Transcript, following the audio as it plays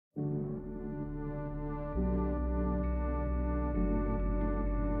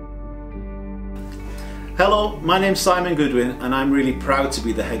Hello, my name's Simon Goodwin and I'm really proud to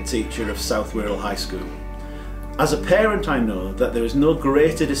be the head teacher of South Wirral High School. As a parent, I know that there is no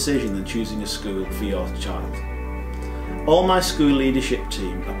greater decision than choosing a school for your child. All my school leadership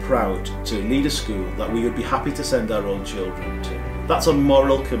team are proud to lead a school that we would be happy to send our own children to. That's a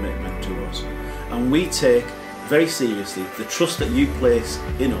moral commitment to us, and we take very seriously the trust that you place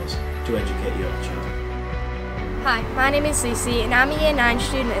in us to educate your child. Hi, my name is Lucy and I'm a Year 9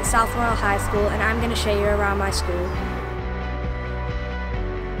 student at South Wirral High School and I'm going to show you around my school.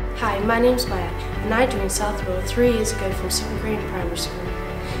 Hi, my name's Maya and I joined South Wirral 3 years ago from Sutton Green Primary School.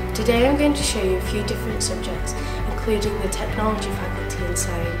 Today I'm going to show you a few different subjects, including the Technology Faculty and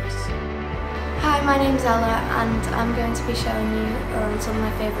Science. Hi, my name's Ella and I'm going to be showing you around some of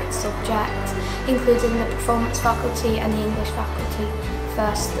my favourite subjects, including the Performance Faculty and the English Faculty.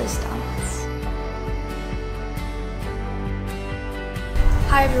 First, the dance.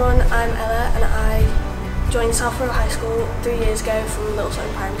 Hi everyone, I'm Ella and I joined South Wirral High School 3 years ago from Little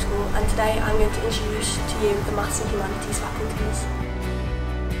Sutton Primary School, and today I'm going to introduce to you the Maths and Humanities faculties.